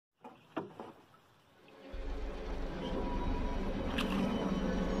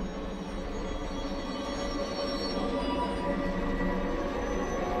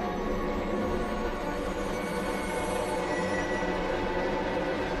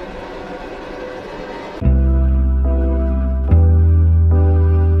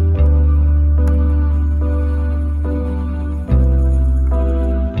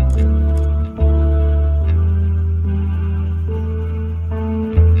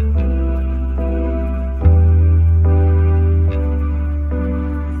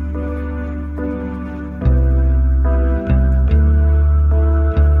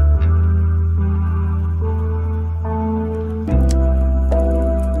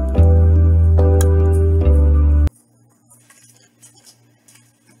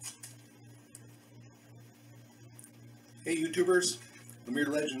YouTubers, Lemire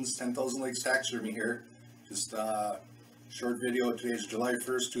Legends, 10,000 Lakes Taxidermy here. Just a short video. Today is July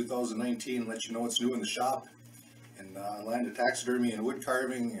 1st, 2019. Let you know what's new in the shop. And line of taxidermy and wood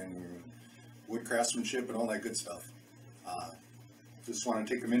carving and wood craftsmanship and all that good stuff. Just want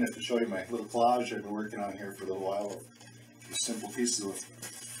to take a minute to show you my little collage I've been working on here for a little while. Just simple pieces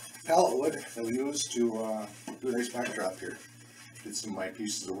of pallet wood that we use to do a nice backdrop here. Did some of my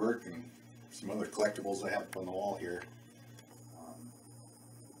pieces of work and some other collectibles I have up on the wall here.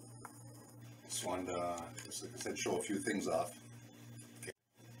 Just wanted to, just like I said, show a few things off. Okay.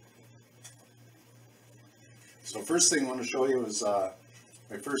 So first thing I want to show you is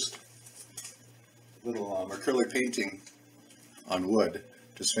my first little acrylic painting on wood.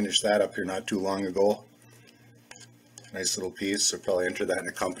 Just finished that up here not too long ago. Nice little piece. I'll probably enter that in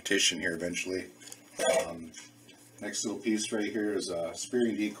a competition here eventually. Next little piece right here is a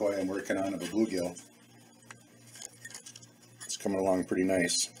spearing decoy I'm working on of a bluegill. It's coming along pretty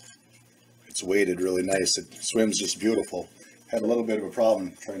nice. It's weighted really nice. It swims just beautiful. Had a little bit of a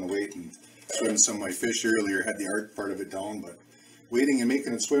problem trying to weight and swim some of my fish earlier. Had the art part of it down, but weighting and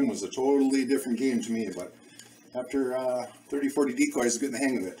making it swim was a totally different game to me. But after 30-40 decoys, getting the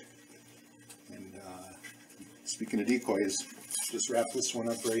hang of it. And speaking of decoys, just wrap this one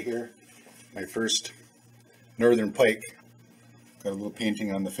up right here. My first northern pike. Got a little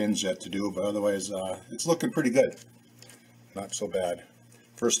painting on the fins yet to do, but otherwise it's looking pretty good. Not so bad.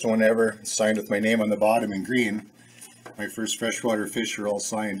 First one ever, signed with my name on the bottom in green. My first freshwater fish are all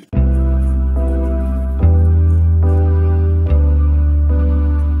signed.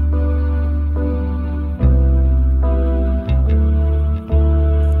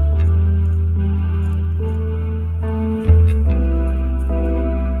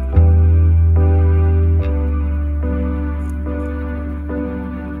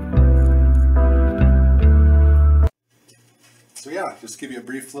 So yeah, just give you a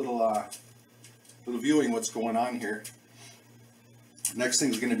brief little viewing what's going on here. Next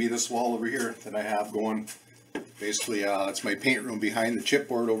thing is going to be this wall over here that I have going. Basically, it's my paint room behind the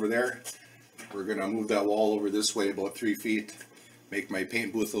chipboard over there. We're going to move that wall over this way about 3 feet. Make my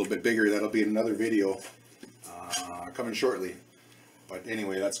paint booth a little bit bigger. That'll be in another video coming shortly. But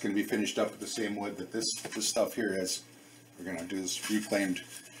anyway, that's going to be finished up with the same wood that this stuff here is. We're going to do this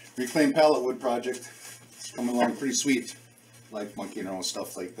reclaimed pallet wood project. It's coming along pretty sweet. Life monkey and all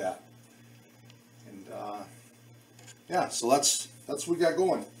stuff like that. And yeah, so that's what we got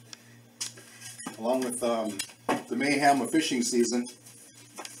going. Along with the mayhem of fishing season.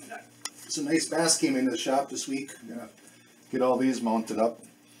 Some nice bass came into the shop this week. I'm gonna get all these mounted up.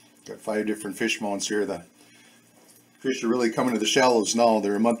 Got 5 different fish mounts here. The fish are really coming to the shallows now.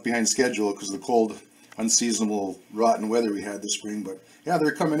 They're a month behind schedule because of the cold, unseasonable, rotten weather we had this spring. But yeah,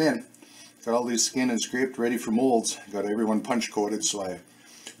 they're coming in. Got all these skinned and scraped, ready for molds. Got everyone punch coated so I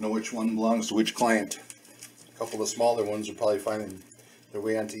know which one belongs to which client. A couple of smaller ones will probably find their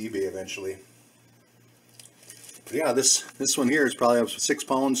way onto eBay eventually. But yeah, this one here is probably up to 6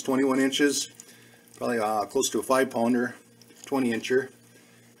 pounds, 21 inches. Probably close to a 5-pounder, 20-incher.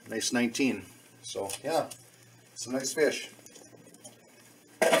 Nice 19. So yeah, some nice fish.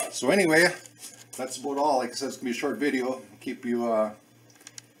 So anyway, that's about all. Like I said, it's going to be a short video. I'll keep you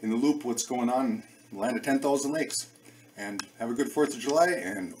in the loop what's going on in the land of 10,000 lakes. And have a good 4th of July,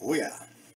 and oh yeah.